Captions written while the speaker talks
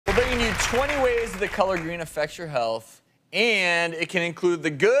We're bringing you 20 ways the color green affects your health, and it can include the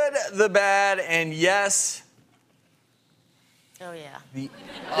good, the bad, and yes, Oh, yeah. the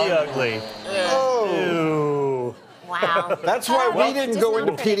ugly. Oh. Wow. That's why we didn't go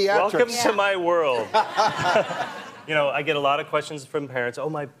into pediatrics. Welcome to my world. You know, I get a lot of questions from parents. Oh,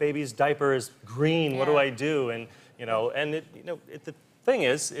 my baby's diaper is green. What do I do? And the thing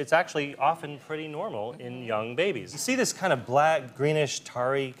is, it's actually often pretty normal in young babies. You see this kind of black, greenish,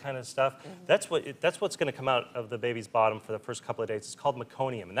 tarry kind of stuff. That's what's going to come out of the baby's bottom for the first couple of days. It's called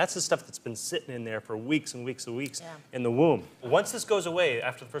meconium, and that's the stuff that's been sitting in there for weeks and weeks and weeks in the womb. Once this goes away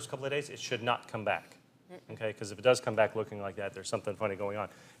after the first couple of days, it should not come back. Okay, because if it does come back looking like that, there's something funny going on.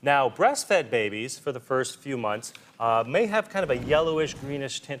 Now, breastfed babies for the first few months may have kind of a yellowish,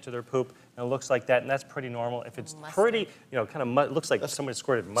 greenish tint to their poop, and it looks like that, and that's pretty normal. If it's pretty, kind of looks like somebody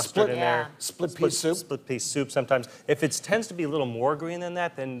squirted mustard in there. Split pea soup? Split pea soup sometimes. If it tends to be a little more green than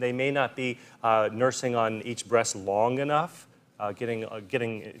that, then they may not be nursing on each breast long enough, getting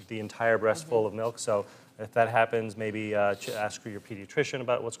the entire breast full of milk. So if that happens, maybe ask your pediatrician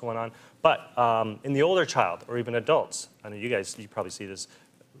about what's going on. But in the older child, or even adults, I know you probably see this,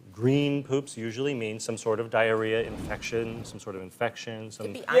 green poops usually mean some sort of diarrhea, infection, some sort of infection,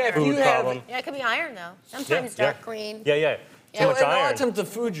 some food problem. Yeah, it could be iron, though. Sometimes dark green. Yeah. Too much and iron. a lot of times the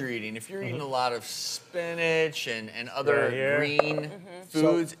food you're eating, if you're eating a lot of spinach and other green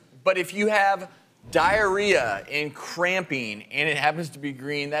foods, but if you have diarrhea and cramping and it happens to be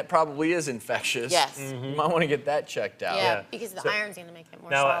green, that probably is infectious. Yes. You might want to get that checked out. Yeah, because the iron's going to make it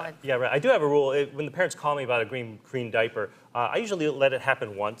more solid. Yeah, right. I do have a rule. When the parents call me about a green diaper, I usually let it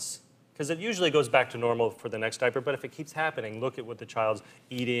happen once, because it usually goes back to normal for the next diaper. But if it keeps happening, look at what the child's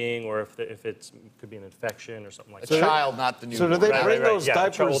eating, or if it could be an infection or something like that. A child, not the newborn. So do they bring those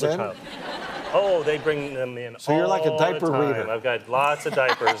diapers in? Child. Oh, they bring them in. So you're like a diaper reader. I've got lots of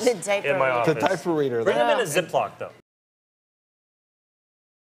diapers in my office. The diaper reader. Bring them in a Ziploc, though.